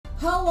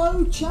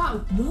Hello chat,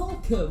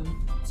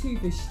 welcome to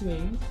the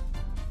stream.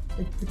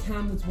 The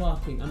camera's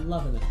working, I'm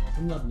loving it,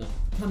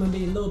 Camera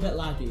being a little bit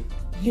laggy,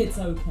 it's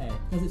okay,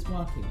 because it's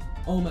working.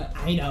 Oh my,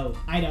 I know.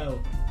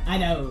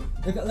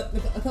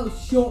 Look how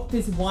short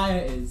this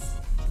wire is.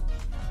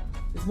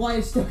 This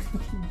wire's so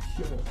fucking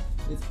short,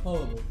 it's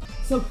horrible.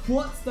 So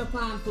what's the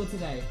plan for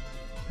today?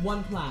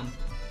 One plan,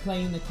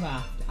 playing the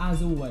craft,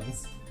 as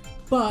always.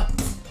 But,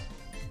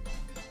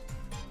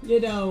 you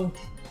know,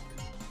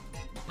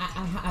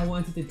 I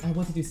wanted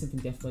to do something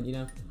different, you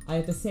know. I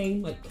had the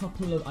same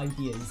couple of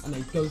ideas and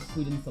I go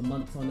through them for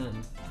months on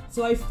end.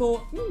 So I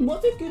thought,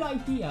 what's a good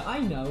idea? I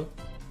know,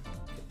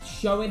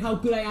 showing how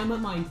good I am at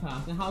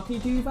Minecraft. And how can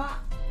you do that?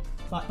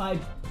 By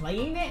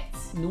playing it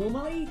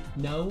normally?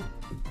 No.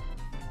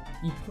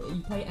 You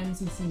play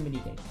MCC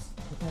minigames,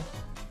 okay?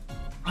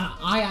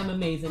 I am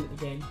amazing at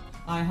the game.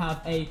 I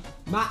have a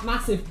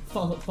massive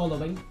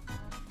following,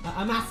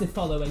 a massive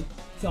following,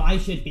 so I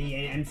should be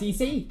in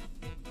MCC.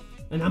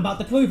 And I'm about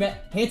to prove it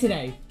here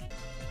today.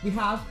 We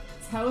have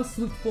Terra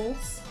Swoop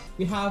Force.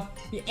 We have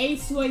the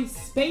Aceway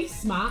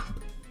Space Map,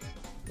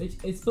 which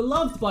is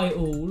beloved by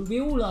all. We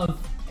all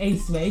love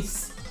Ace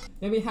Race.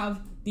 Then we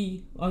have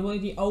one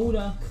of the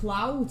older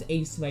Cloud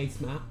Ace Race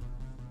map.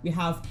 We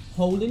have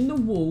Hole in the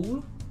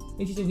Wall,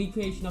 which is a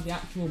recreation of the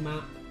actual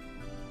map.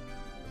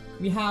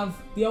 We have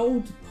the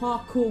old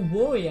Parkour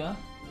Warrior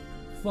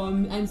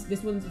from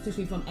this one's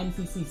officially from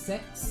MCC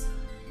 6,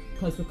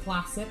 because we're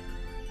classic.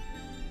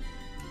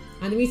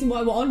 And the reason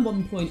why we're on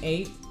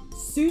 1.8,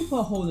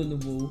 Super Hole in the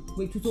Wall,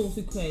 which was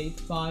also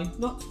created by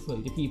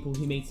the people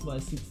who made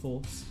Super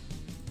Force.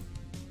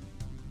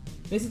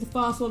 This is the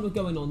first one we're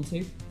going on to.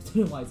 I don't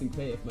know why it's in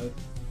creative mode.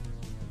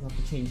 I'll have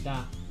to change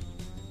that.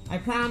 I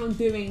plan on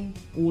doing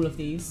all of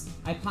these.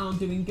 I plan on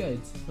doing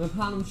good. And I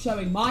plan on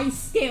showing my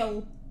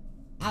skill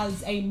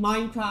as a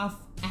Minecraft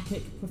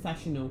epic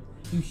professional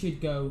who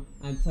should go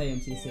and play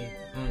MCC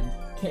and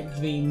kick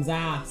Dream's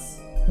ass,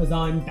 because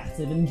I'm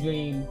better than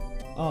Dream.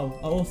 Oh,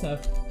 also,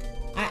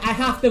 I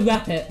have to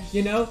rep it,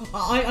 you know?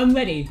 I'm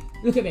ready.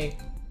 Look at me.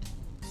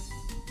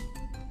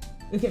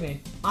 Look at me.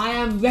 I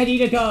am ready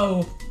to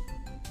go.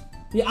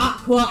 The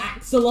Aqua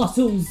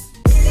Axolotls.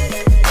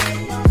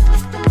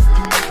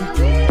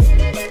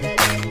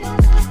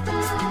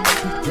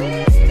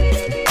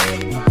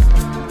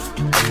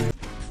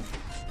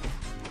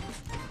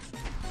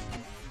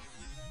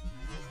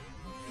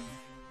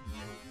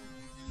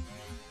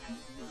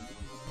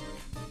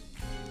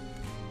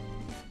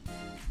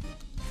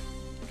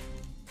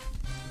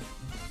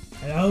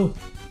 Hello?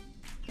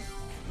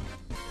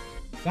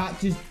 That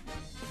just...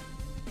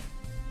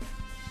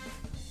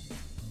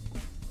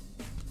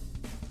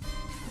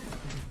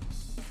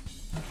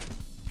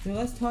 So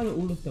let's turn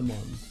all of them on.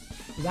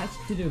 It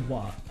actually didn't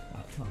work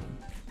that time.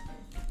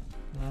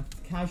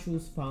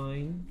 Casual's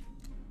fine.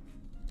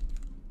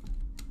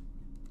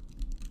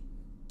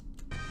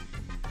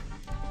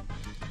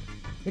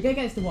 We're gonna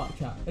get this to work,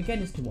 chat. We're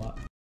getting this to work.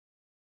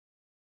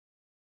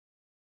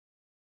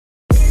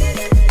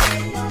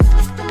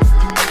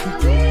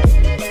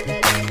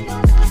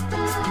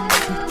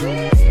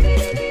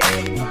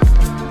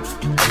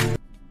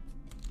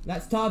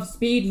 Let's start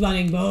speed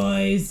running,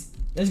 boys.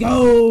 Let's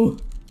go.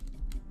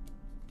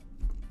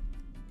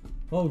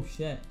 Oh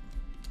shit.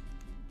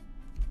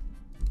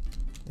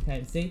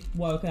 Okay, see?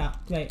 Whoa, look at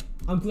that. Great.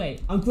 I'm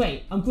great.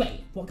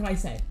 What can I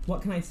say?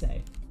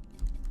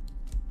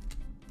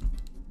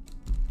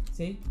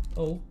 See?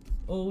 Oh,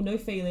 no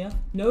failure.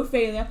 No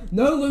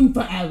room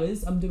for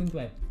errors. I'm doing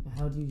great.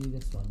 How do you do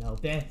this one? No,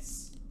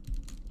 this.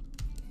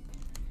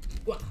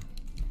 What?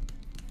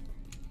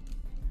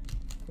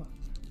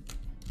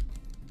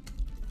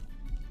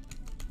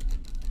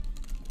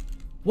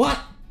 What?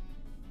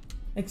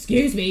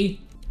 Excuse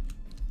me?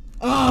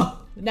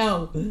 Oh,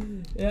 no. No,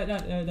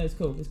 it's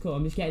cool.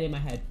 I'm just getting in my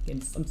head. I'm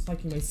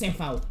psyching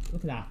myself out.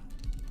 Look at that.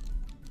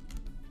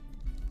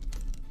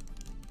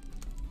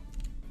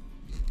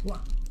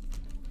 What?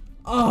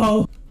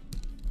 Oh.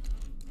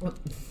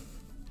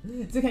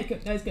 It's okay.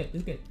 Good. No, it's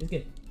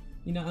good.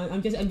 You know,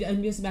 I'm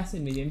just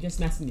messing with you.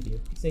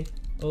 See?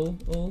 Oh,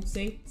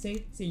 see?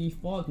 You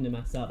thought to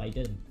mess up. I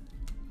didn't.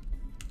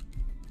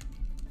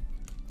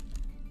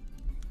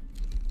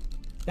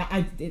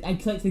 I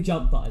clicked the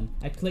jump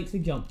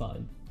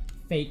button.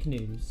 Fake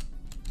news.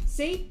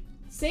 See?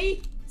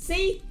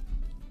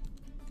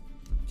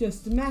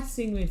 Just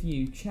messing with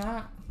you,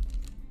 chat.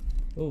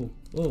 Oh.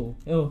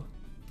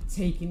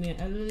 Taking it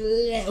a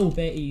little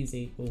bit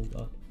easy. Oh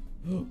god.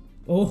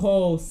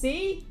 Oh,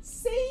 see?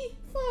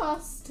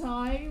 First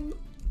time.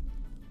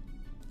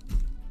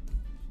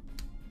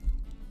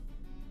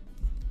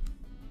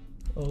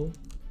 Oh.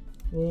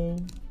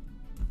 Boom.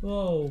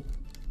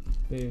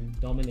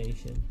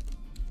 Domination.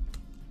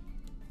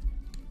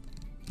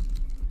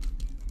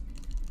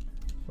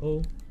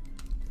 Oh,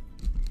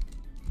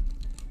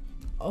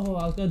 I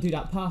was gonna do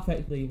that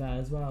perfectly there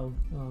as well.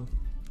 Oh,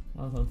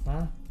 that was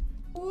unfair.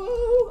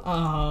 Woo!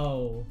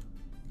 Oh.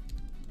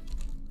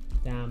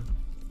 Damn.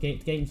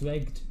 Game's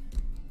rigged.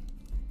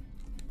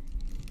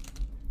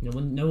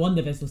 No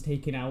wonder this was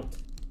taken out.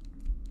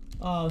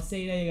 Oh,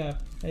 see, there you go.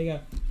 There you go.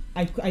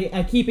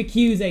 I keep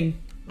accusing,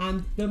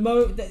 and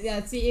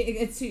yeah, see,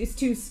 it's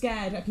too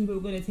scared that people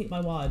are gonna take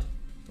my word,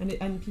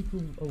 and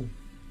people. Oh,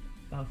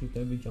 that was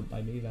totally jumped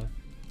by me there.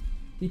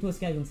 People are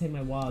scared to take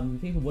my word,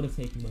 and people would have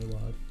taken my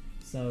word.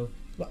 So,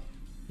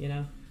 you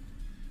know.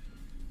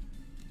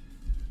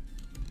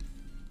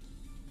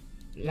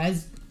 I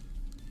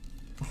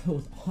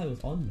was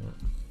on that.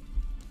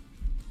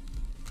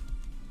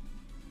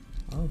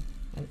 Oh,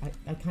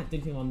 I can't do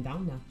anything while I'm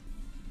down there.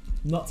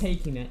 I'm not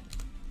taking it.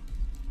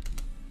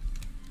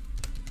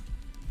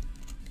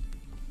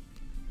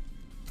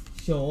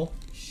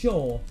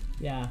 Sure,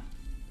 yeah.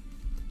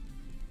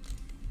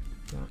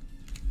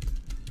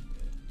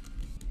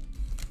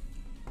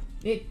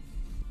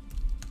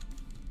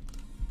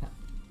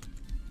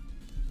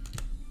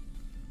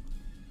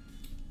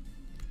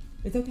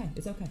 It's okay,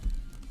 it's okay.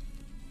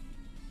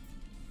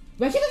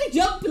 Where should I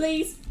jump,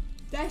 please?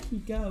 There you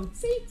go.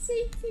 See, it's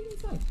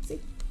fine. See,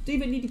 don't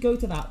even need to go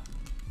to that.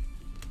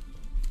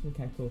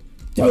 Okay, cool.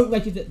 Don't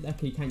let you.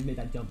 Okay, you can't make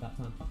that jump that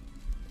time.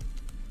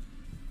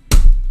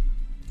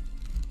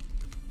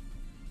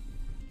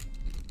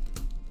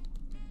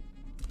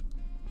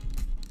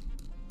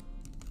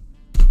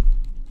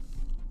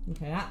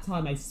 Okay, that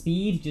time my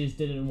speed just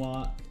didn't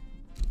work.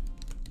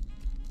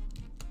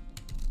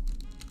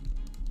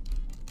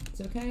 It's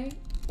okay.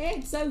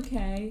 It's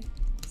okay.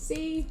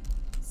 See.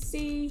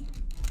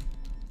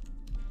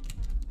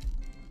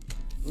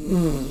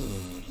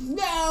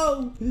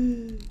 No!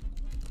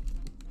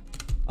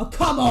 Oh,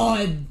 come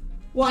on!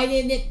 Why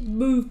didn't it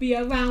move me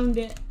around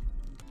it?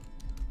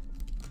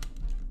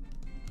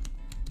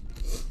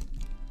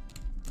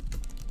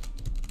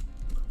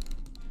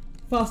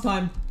 First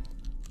time,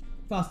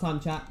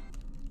 chat.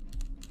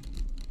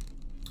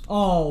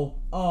 Oh,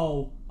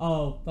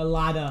 the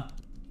ladder.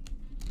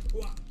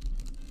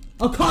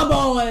 Oh, come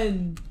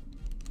on!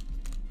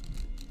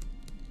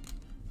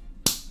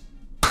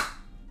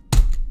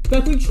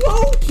 The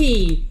control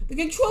key! The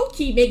control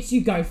key makes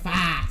you go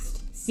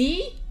fast.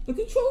 See? The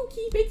control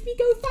key makes me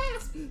go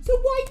fast. So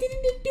why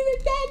didn't it do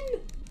it then?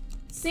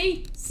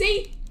 See?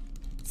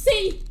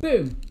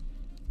 Boom.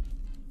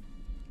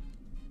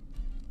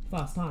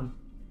 First time.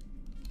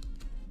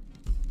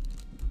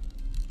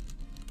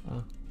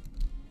 Oh.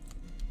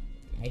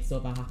 Okay, saw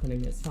that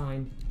happening, it's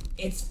fine.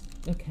 It's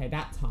okay,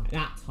 that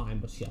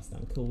time was just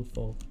uncalled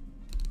for.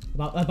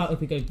 About if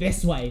we go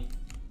this way.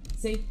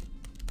 See?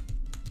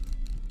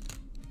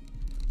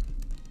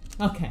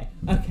 Okay.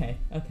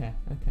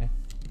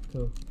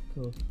 Cool.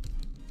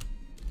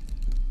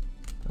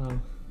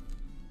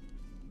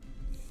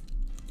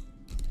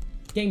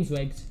 Game's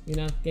rigged, you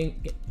know. The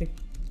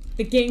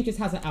game just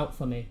has it out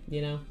for me,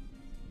 you know.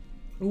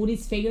 All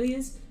these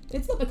failures,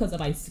 it's not because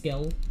of my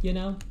skill, you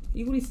know.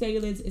 All these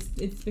failures,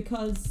 it's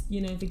because,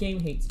 you know, the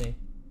game hates me.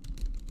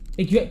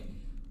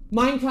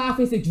 Minecraft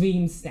is a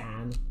dream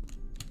stan.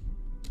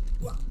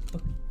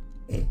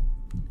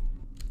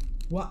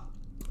 What?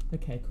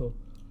 Okay, cool.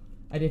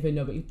 I don't even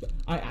know which,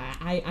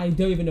 I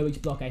don't even know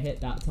which block I hit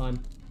that time.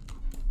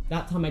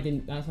 That time I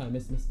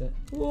missed it.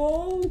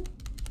 Whoa!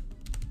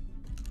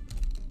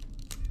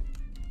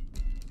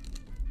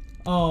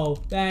 Oh,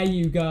 there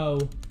you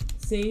go.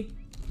 See?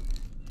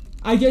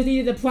 I just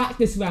needed a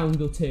practice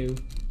round or two.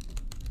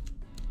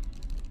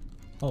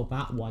 Oh,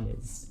 that one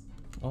is.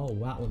 Oh,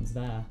 that one's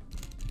there.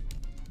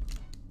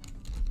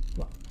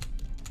 What?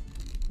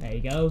 There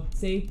you go.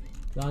 See?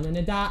 Learn and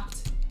adapt.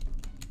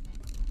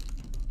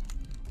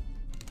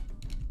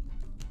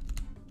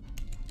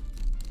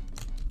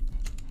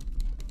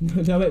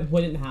 No, it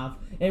wouldn't have.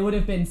 It would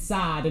have been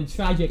sad and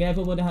tragic.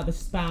 Everyone would have had to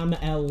spam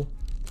L.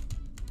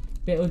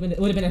 It would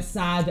have been a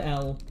sad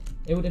L.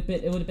 It would have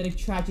been a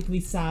tragically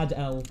sad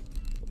L.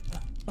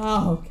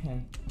 Oh,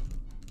 okay.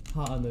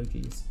 Heart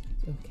emojis.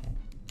 Okay.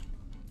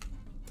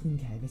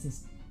 Okay,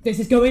 this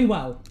is going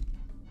well.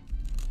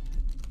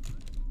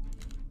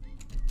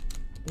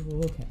 Oh,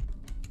 okay.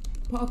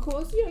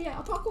 Parkours,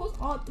 yeah,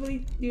 parkours aren't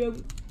really, you know,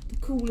 the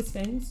coolest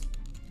things.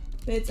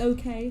 But it's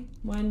okay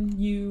when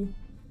you...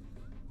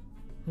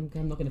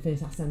 I'm not going to finish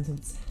that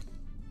sentence.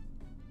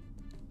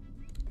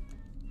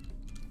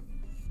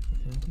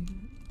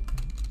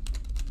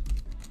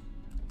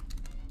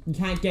 You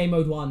can't game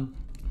mode 1.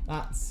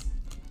 That's...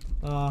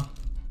 I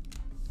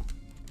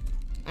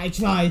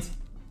tried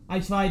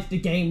the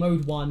game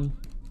mode 1.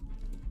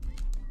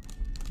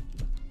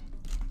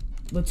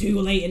 We're too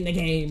late in the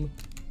game.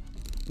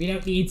 We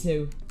don't need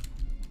to.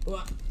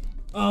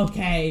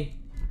 Okay.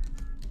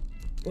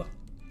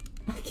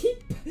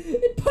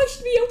 It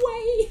pushed me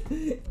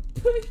away.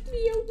 Pushed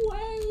me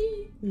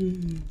away.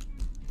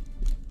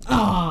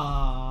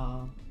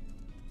 Ah.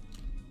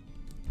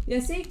 Yeah,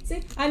 see?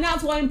 And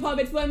that's why I'm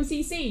perfect for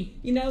MCC.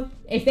 You know,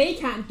 if they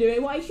can't do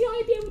it, why should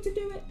I be able to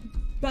do it?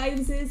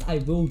 Bonuses, I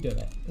will do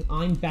it. Because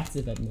I'm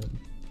better than them.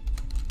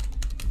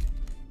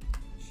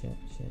 Shit.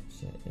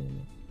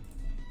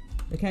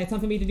 Okay, time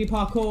for me to do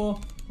parkour.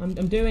 I'm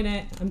doing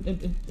it. I'm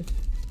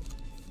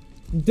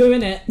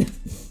doing it.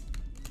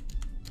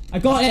 I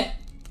got it.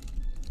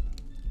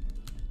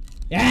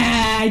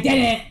 Yeah, I did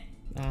it.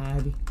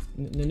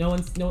 No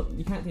one's, no,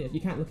 you can't do this.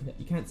 You can't look at it.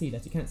 You can't see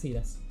this. You can't see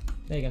this.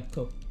 There you go.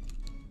 Cool.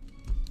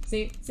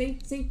 See,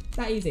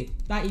 that easy.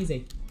 That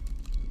easy.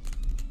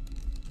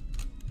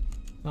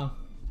 Oh,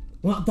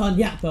 we're not done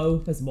yet though.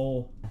 There's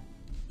more.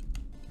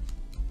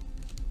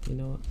 You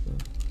know what?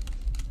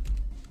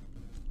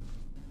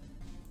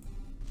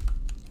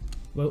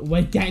 No.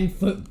 We're getting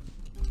through.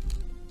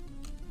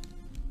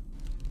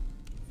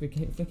 We're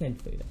getting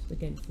through this. We're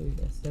getting through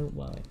this. Don't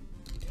worry.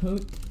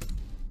 Don't.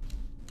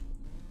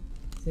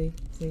 See.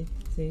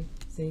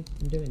 I'm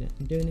doing it.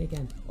 I'm doing it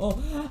again.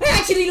 Oh, I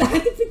actually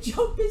landed the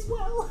jump as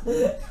well.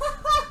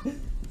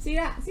 See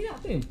that? See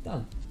that? Boom.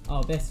 Done.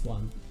 Oh, this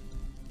one.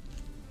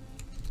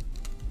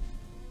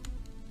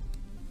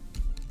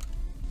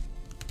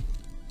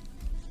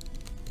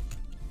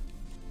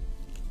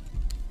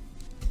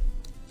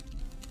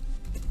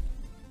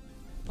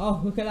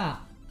 Oh, look at that.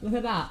 Look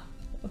at that.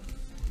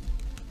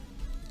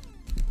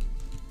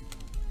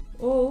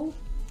 Oh.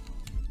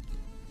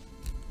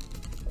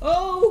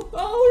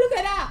 Oh, look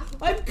at that.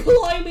 I'm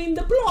climbing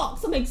the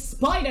blocks. I'm like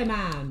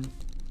Spider-Man.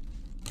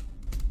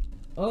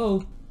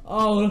 Oh,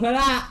 look at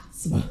that.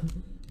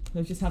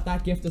 I just have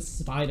that gift of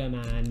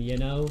Spider-Man, you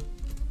know?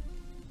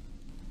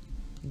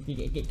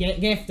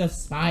 Gift of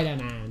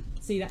Spider-Man.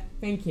 See that?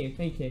 Thank you,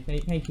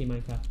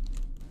 Minecraft.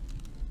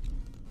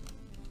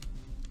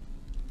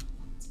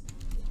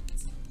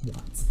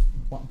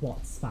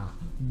 What's that?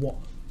 What?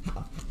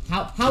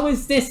 How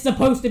is this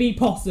supposed to be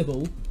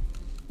possible?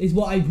 Is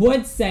what I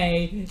would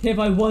say if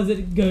I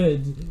wasn't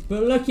good.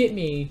 But look at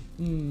me.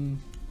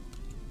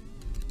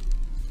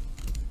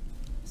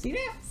 See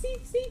that? See.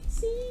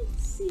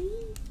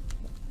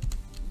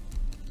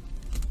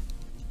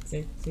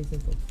 See,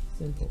 simple.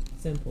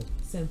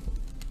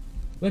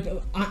 Look,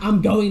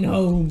 I'm going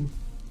home.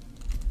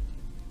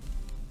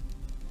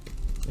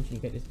 I'm sure you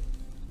get this.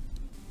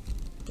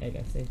 There you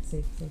go, see.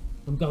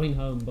 I'm going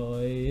home,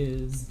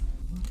 boys.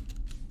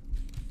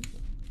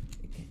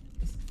 Okay,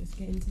 let's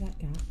get into that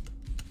gap.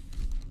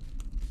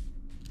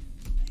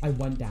 I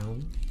went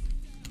down.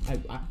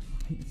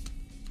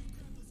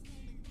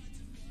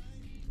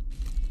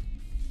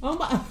 Oh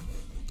my!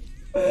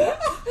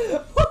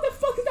 What the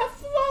fuck is that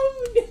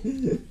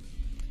phone?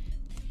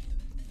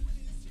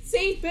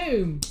 See,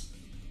 boom.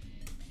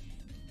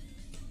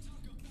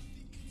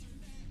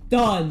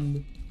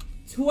 Done.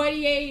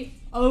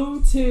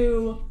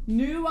 28:02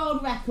 new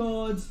world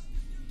record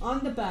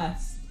on the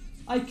best.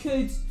 I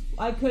could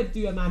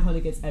do a manhunt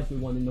against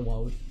everyone in the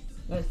world.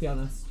 Let's be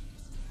honest.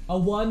 A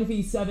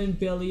 1v7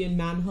 billion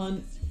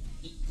manhunt,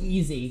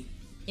 easy.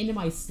 Into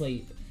my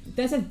sleep.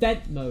 There's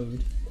event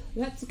mode.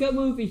 Let's go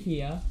over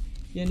here,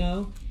 you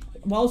know.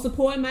 While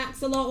supporting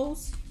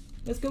Maxolotls,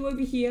 let's go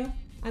over here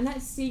and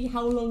let's see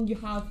how long you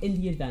have in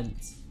the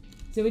event.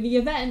 So in the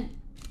event,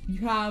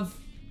 you have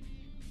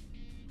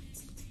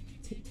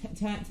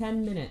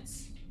 10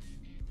 minutes.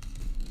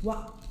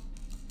 What?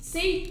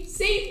 See,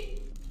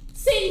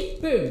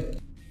 boom.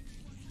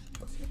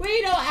 Well,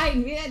 you know,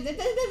 it doesn't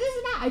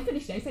matter. I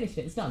finished it.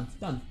 It's done.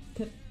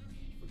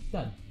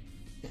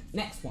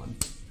 Next one.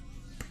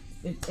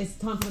 It's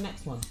time for the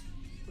next one.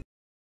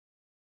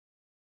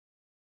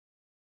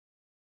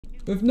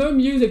 With no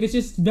music, it's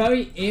just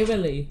very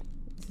eerily.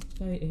 It's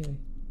very eerie.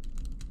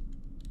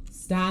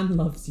 Stan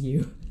loves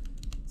you.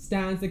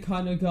 Stan's the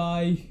kind of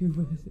guy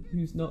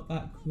who's not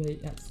that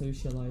great at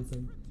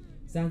socializing.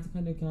 Stan's the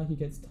kind of guy who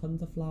gets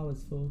tons of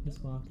flowers for his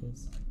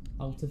workers,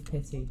 out of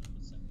pity.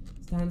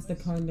 Stan's the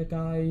kind of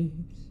guy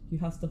who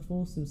has to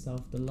force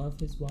himself to love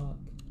his work.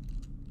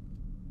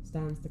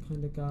 Stan's the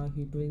kind of guy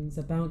who brings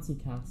a bouncy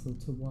castle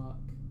to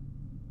work.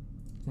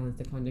 Stan's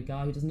the kind of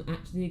guy who doesn't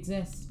actually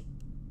exist,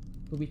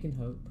 but we can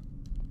hope.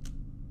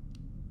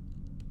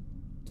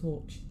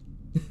 Torch.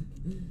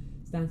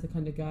 Stan's the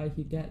kind of guy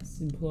who gets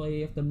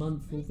employee of the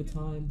month all the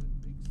time.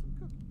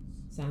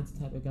 Stan's the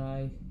type of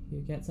guy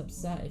who gets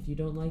upset if you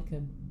don't like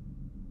him.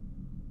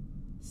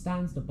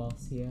 Stan's the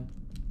boss here.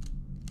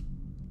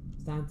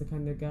 Stan's the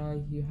kind of guy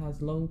who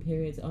has long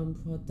periods of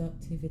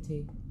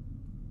unproductivity.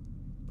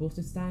 But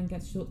also Stan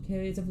gets short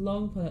periods of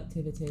long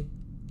productivity.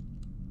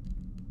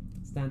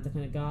 Stan's the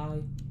kind of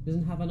guy who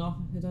doesn't have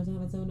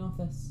his own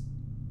office.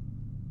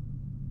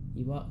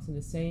 He works in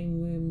the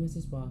same room as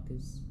his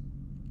workers.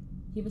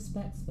 He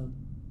respects them.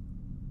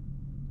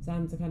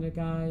 Stan's the kind of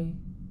guy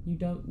you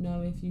don't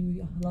know if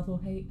you love or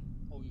hate.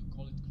 Oh, you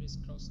call it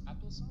crisscross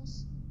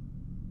applesauce?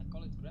 I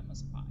call it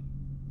grandma's pie.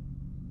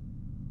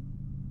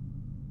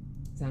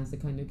 Stan's the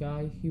kind of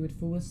guy who would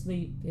fall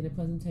asleep in a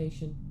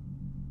presentation.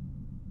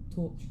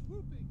 Torch.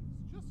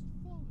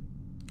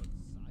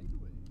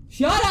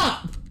 Shut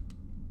up!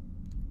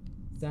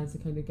 Stan's the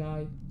kind of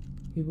guy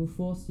who will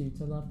force you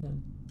to love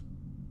him.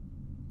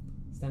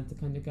 Stan's the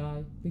kind of guy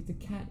who brings the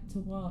cat to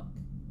work.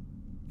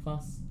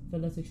 Fuss for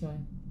literature.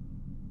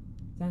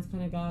 Stan's the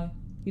kind of guy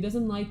who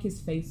doesn't like his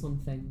face on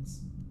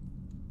things.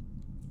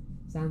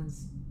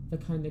 Stan's the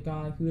kind of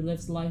guy who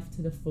lives life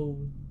to the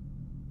full.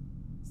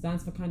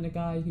 Stan's the kind of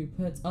guy who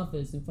puts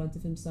others in front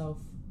of himself.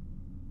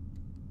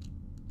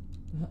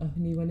 But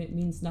only when it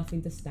means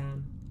nothing to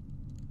Stan.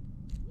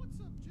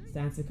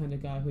 Stan's the kind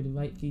of guy who would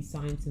write these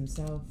signs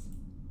himself.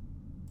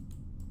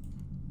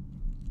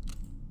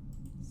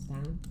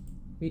 Stan?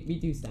 We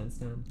do Stan.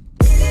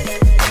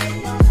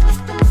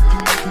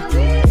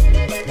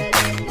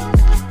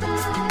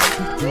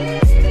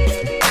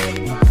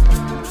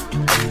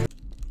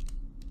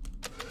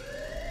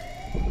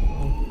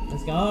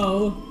 Let's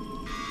go!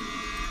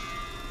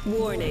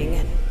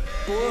 Warning.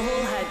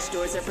 Borehole hatch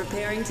doors are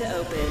preparing to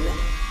open.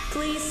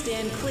 Please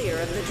stand clear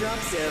of the drop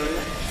zone.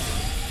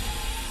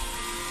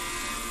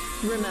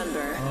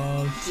 Remember,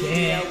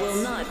 GDL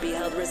will not be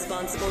held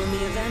responsible in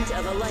the event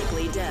of a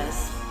likely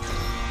death.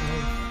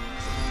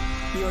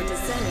 Your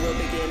descent will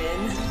begin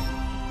in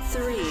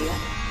 3,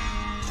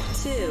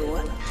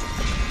 2,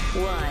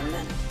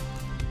 1.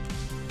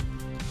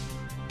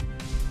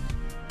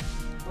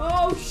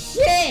 Oh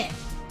shit!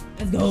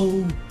 Let's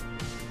go!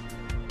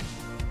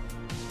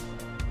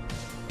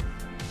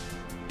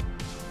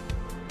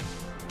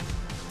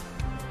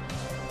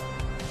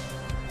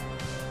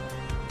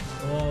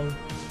 Whoa.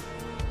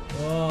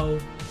 Whoa.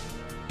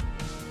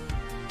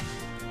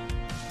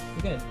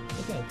 We're good.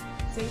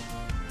 See?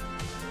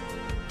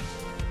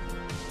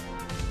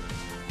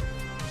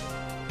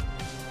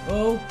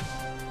 Oh.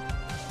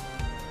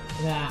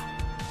 That.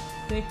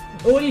 See?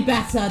 Already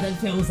better than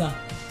Filzer.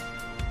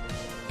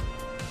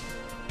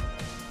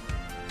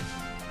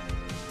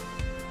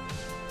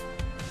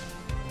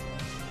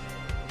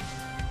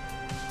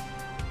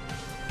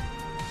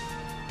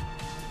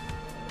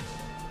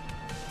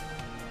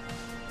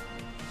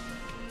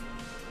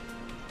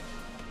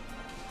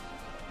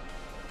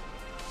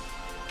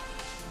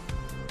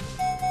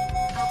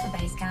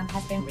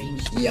 Has been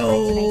reached.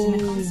 Yo! Activating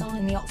the console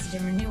in the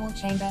oxygen renewal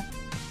chamber.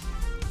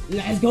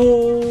 Let's go!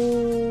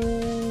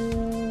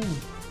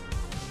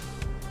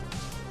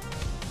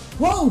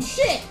 Whoa,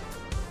 shit!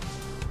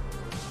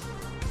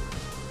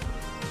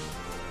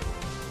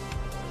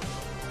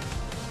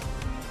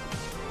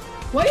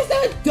 Why is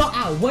there a dot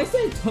out? Why is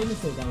there a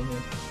dinosaur down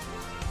here?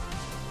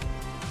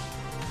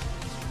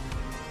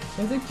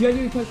 That's a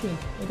genuine question.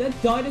 Are there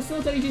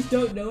dinosaurs that you just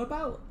don't know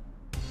about?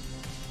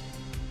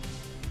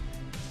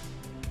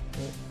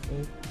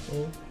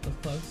 Oh, that's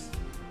close.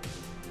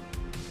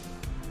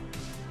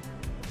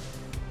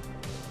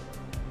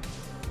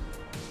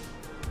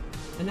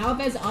 And now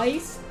there's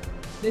ice.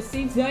 This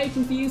seems very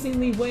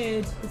confusingly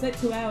weird. It's like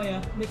 2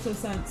 area. Makes no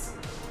sense.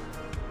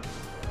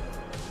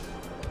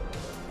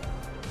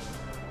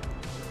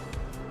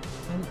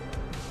 And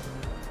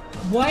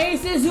why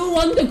is this all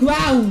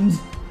underground?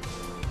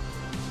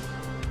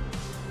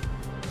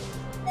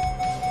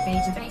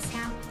 Beta base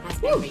camp has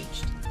been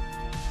reached.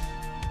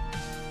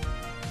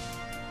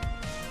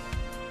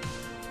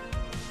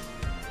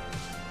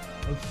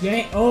 Oh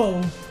shit,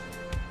 oh!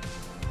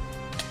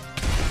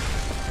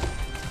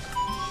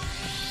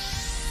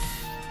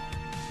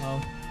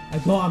 Oh, I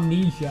got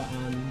amnesia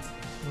and...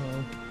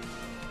 Oh,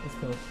 that's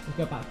cool. Let's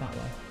go back that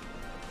way.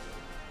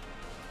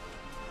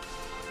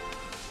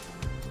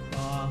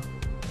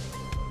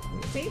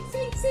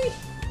 See?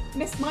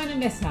 Minor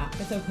mishap,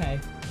 it's okay.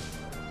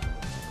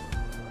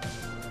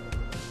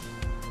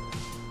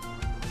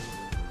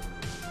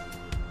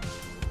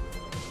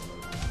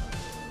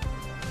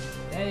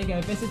 There you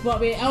go, this is what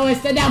we... Oh,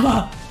 it's the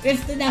never!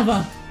 It's the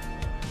never!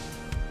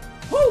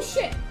 Oh,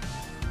 shit!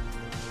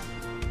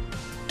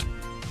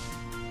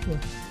 Come on.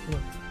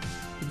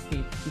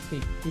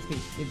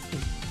 Give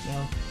speed.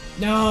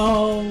 No!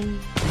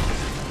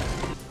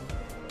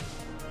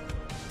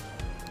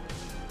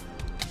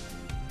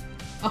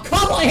 Oh,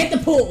 come on! I hit the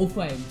portal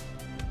frame!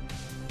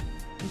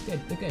 We're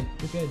good.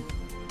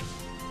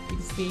 Keep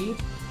the speed.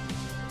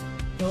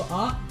 Go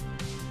up.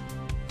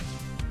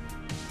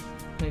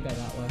 Can't go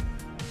that way.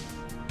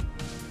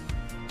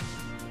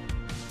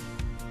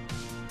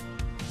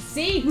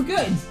 See? We're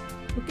good!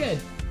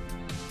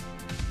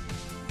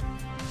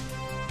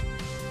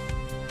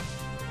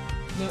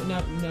 No.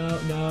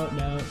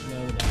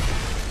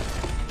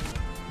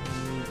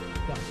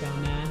 Got down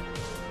there.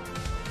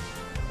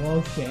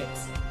 Oh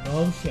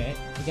shit.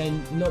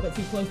 Again, a little bit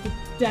too close to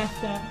death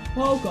there.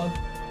 Oh god.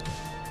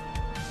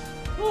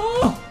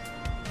 Oh!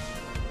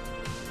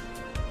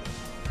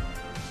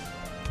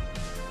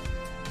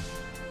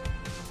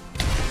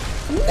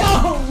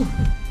 No!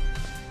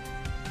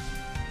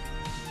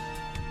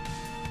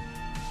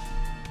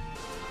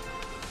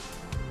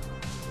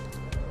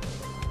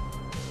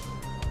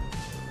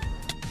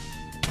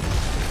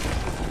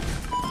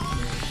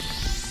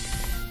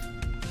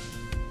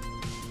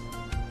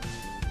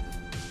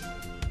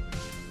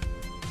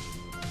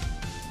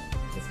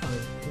 It's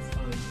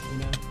fine, you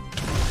know.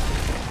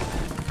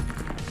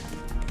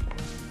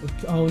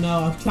 Oh no,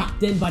 I was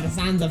trapped in by the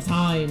sands of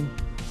time.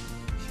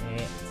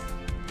 Shit.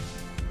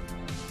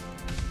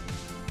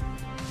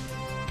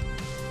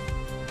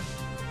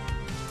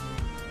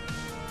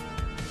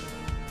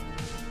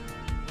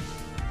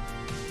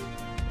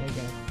 There you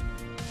go.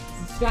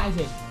 It's a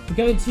strategy. If you're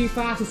going too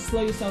fast, just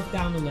slow yourself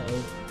down a little.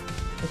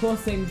 Of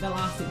course, in the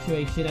last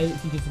situation, I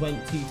literally just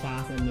went too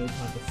fast and no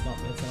time to stop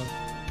myself.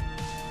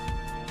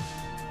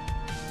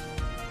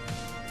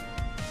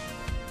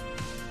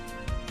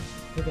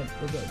 We're good,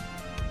 we're good.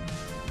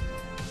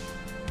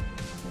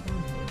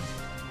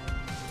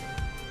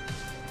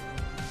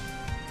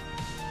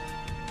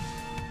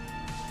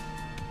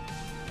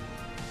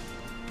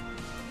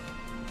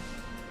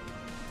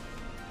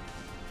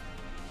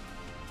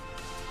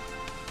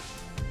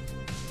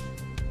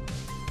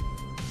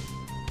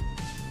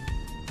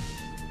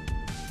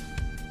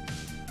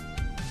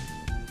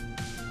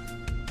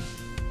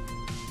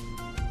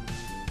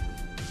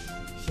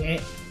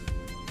 Shit.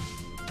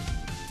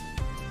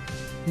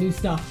 New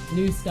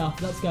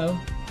stuff, let's go.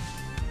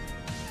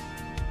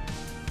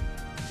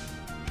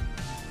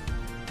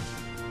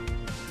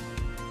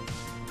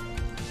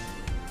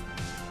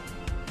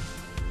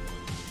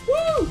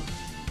 Woo!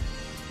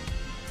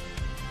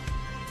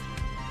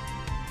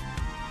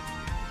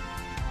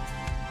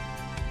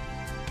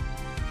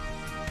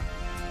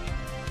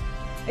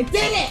 I did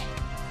it!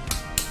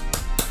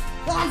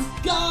 Let's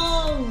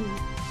go!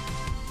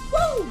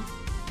 Woo!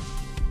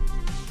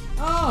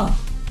 Oh!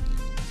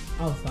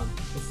 Oh, fun,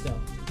 but still.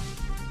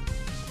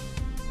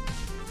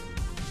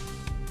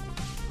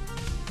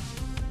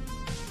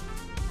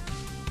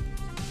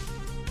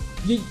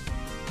 Yeet.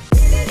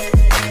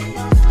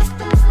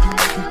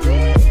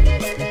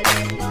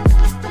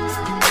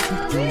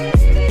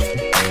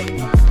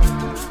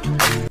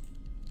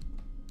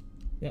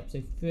 Yep,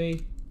 so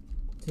 3,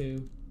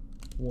 2,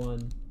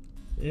 1.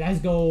 Let's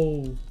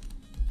go!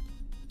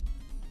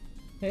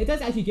 Hey, it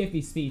does actually give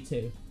me speed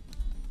too.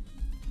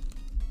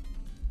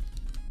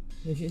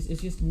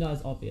 It's just not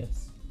as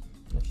obvious.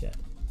 Oh shit.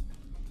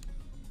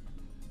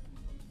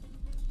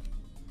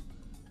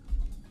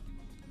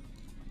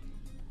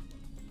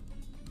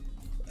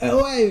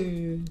 Oh,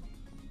 is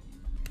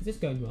this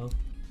going well?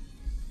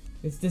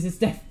 This is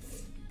don't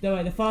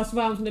worry, the first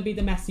round's gonna be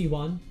the messy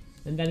one,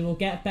 and then we'll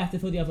get better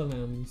for the other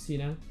rounds, you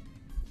know?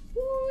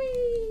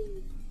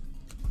 Whee!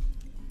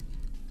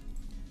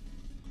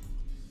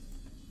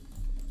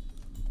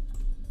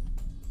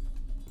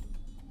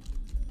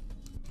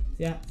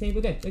 Yeah, see, we're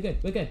good.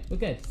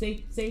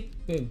 See,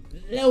 boom.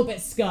 A little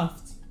bit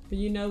scuffed, but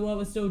you know what,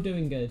 we're still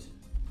doing good.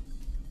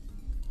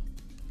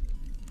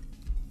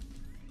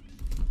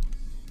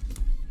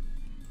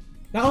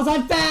 That was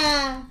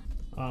unfair!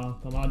 Oh,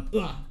 come on.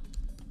 Ugh.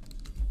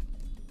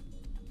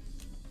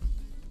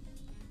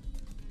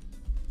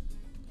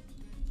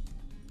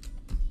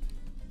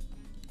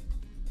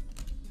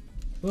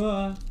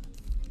 Ugh.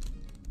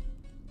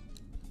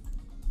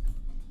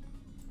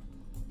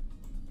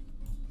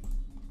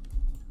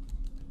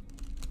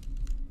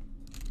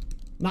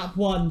 Map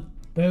 1.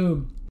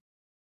 Boom.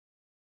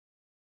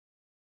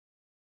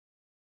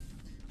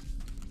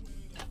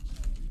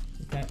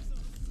 Okay.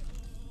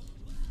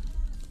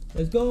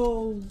 Let's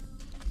go.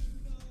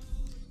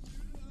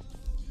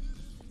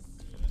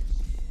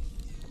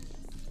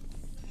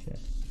 Shit.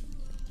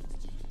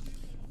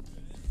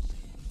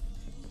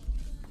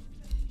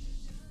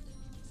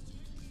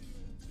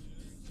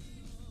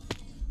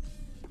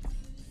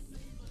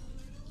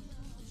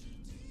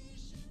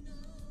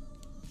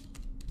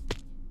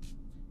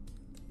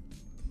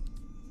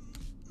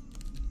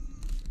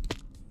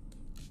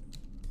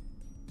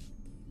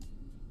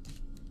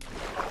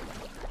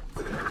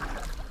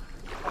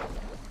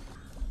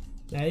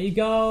 There you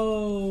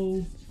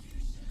go.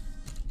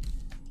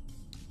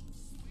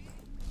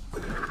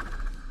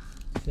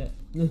 Shit.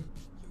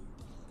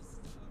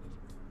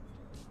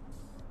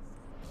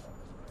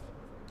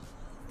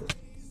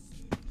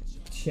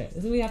 Shit.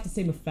 Doesn't really have the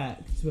same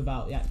effect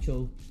without the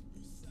actual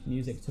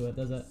music to it,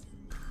 does it?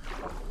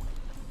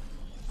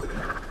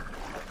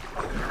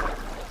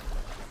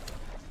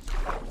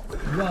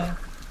 What?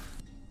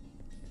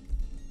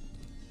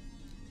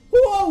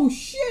 Whoa,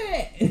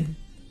 shit!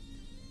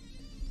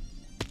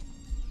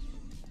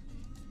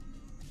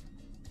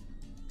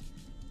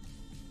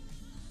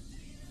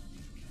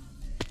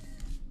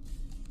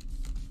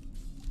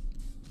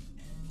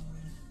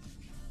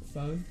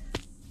 Phone.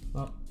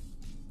 Oh.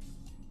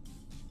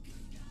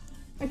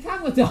 My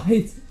camera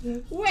died!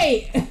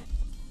 Wait!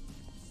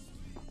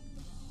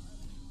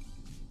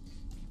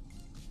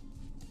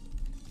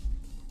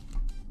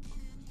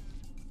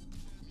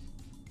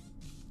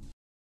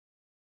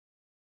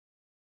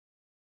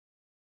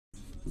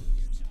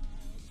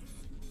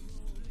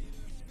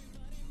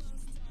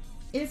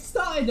 It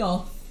started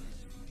off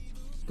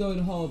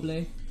going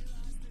horribly.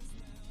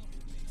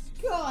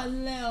 Got a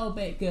little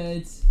bit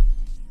good.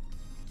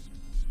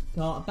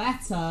 Got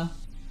better.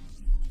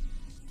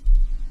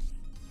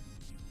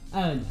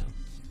 Oh no.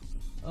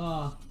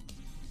 Oh.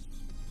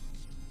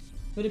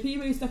 For the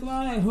people who stuck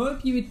around, I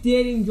hope you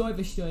did enjoy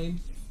the stream.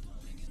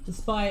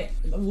 Despite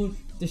all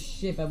the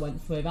shit I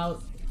went through.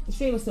 The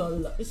stream was still a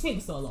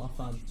lot of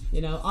fun.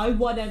 You know, I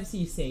won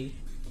MCC.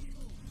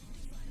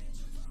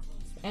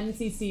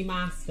 MCC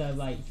master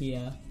right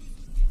here.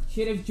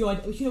 Should have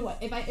joined.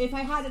 If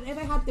I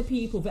had the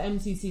people for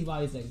MCC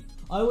Rising,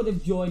 I would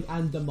have joined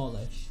and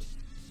demolished.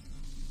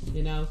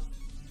 You know,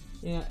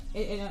 and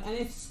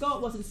if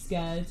Scott wasn't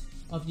scared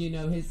of, you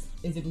know, his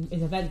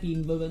event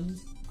being ruined,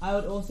 I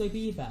would also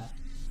be there,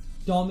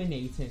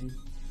 dominating.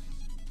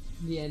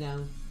 You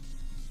know,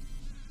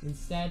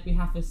 Instead, we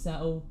have to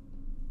settle.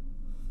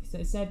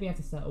 Instead, we have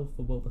to settle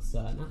for Wilbur.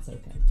 That's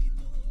okay.